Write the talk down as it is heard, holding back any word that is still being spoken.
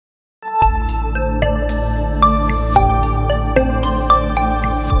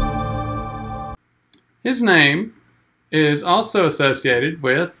His name is also associated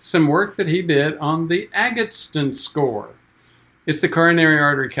with some work that he did on the Agatston score. It's the coronary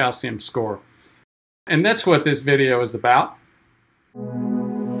artery calcium score. And that's what this video is about.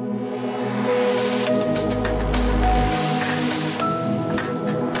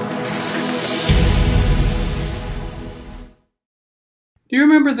 Do you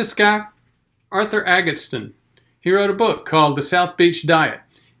remember this guy? Arthur Agatston. He wrote a book called The South Beach Diet.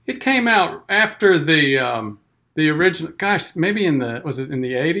 It came out after the original, gosh, maybe was it in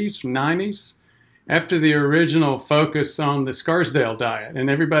the 80s, 90s? After the original focus on the Scarsdale diet. And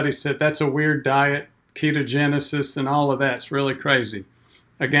everybody said, that's a weird diet, ketogenesis and all of that's really crazy.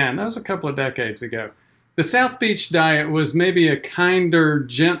 Again, that was a couple of decades ago. The South Beach diet was maybe a kinder,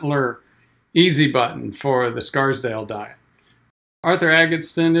 gentler, easy button for the Scarsdale diet. Arthur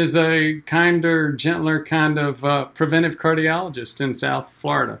Agatston is a kinder, gentler kind of preventive cardiologist in South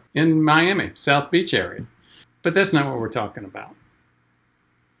Florida, in Miami, South Beach area. But that's not what we're talking about.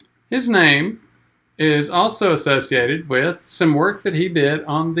 His name is also associated with some work that he did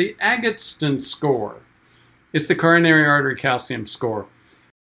on the Agatston score. It's the coronary artery calcium score.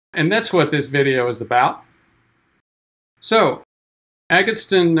 And that's what this video is about. So,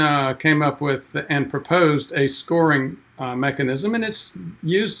 Agatston came up with and proposed a scoring mechanism, and it's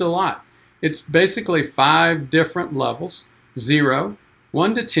used a lot. It's basically 5 different levels: 0,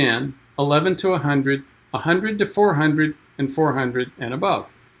 1 to 10, 11 to 100, 100 to 400, and 400 and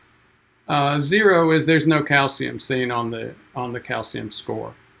above. 0 is there's no calcium seen on the calcium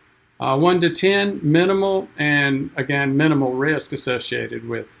score. 1 to 10, minimal, and again, minimal risk associated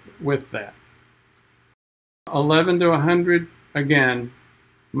with that. 11 to 100, again,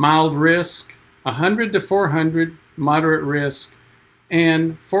 mild risk. 100 to 400, moderate risk.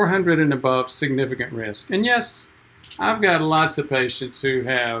 And 400 and above, significant risk. And yes, I've got lots of patients who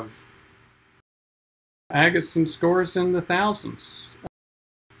have Agatston scores in the thousands.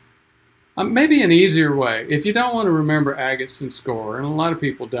 Maybe an easier way, if you don't want to remember Agatston score, and a lot of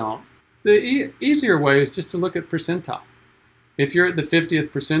people don't, the easier way is just to look at percentile. If you're at the 50th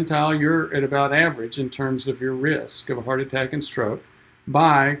percentile, you're at about average in terms of your risk of a heart attack and stroke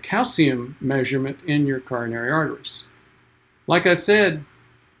by calcium measurement in your coronary arteries. Like I said,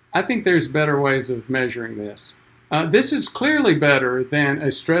 I think there's better ways of measuring this. This is clearly better than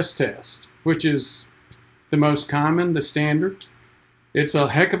a stress test, which is the most common, the standard. It's a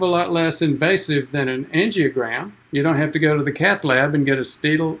heck of a lot less invasive than an angiogram. You don't have to go to the cath lab and get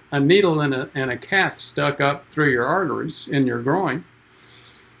a needle and a cath stuck up through your arteries in your groin.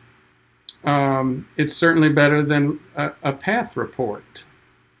 It's certainly better than a path report.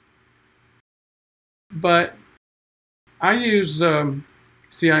 But I use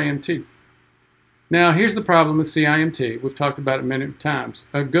CIMT. Now, here's the problem with CIMT. We've talked about it many times.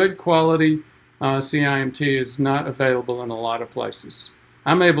 A good quality CIMT is not available in a lot of places.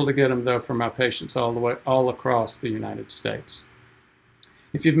 I'm able to get them, though, for my patients all across the United States.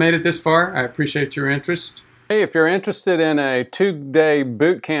 If you've made it this far, I appreciate your interest. Hey, if you're interested in a 2-day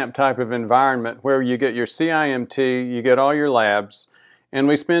boot camp type of environment where you get your CIMT, you get all your labs, and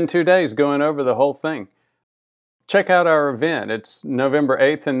we spend 2 days going over the whole thing, check out our event. It's November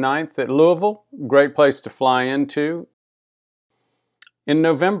 8th and 9th at Louisville. Great place to fly into. In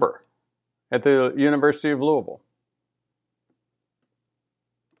November at the University of Louisville.